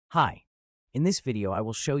Hi. In this video, I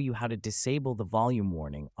will show you how to disable the volume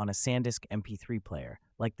warning on a SanDisk MP3 player,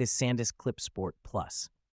 like this SanDisk Clip Sport Plus.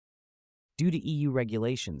 Due to EU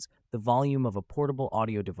regulations, the volume of a portable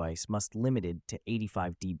audio device must limited to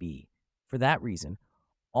 85 dB. For that reason,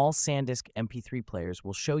 all SanDisk MP3 players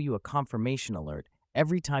will show you a confirmation alert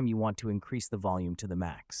every time you want to increase the volume to the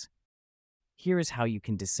max. Here is how you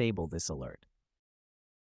can disable this alert.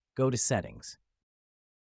 Go to Settings.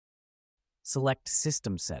 Select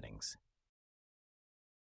System Settings.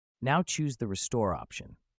 Now choose the Restore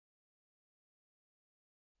option.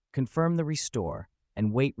 Confirm the restore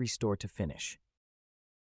and wait restore to finish.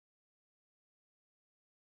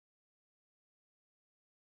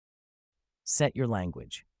 Set your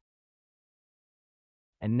language.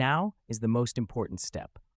 And now is the most important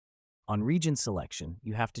step. On region selection,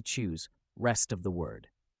 you have to choose Rest of the Word.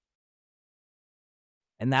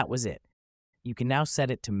 And that was it. You can now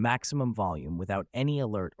set it to maximum volume without any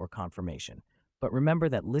alert or confirmation. But remember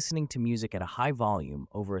that listening to music at a high volume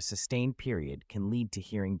over a sustained period can lead to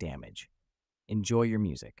hearing damage. Enjoy your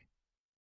music.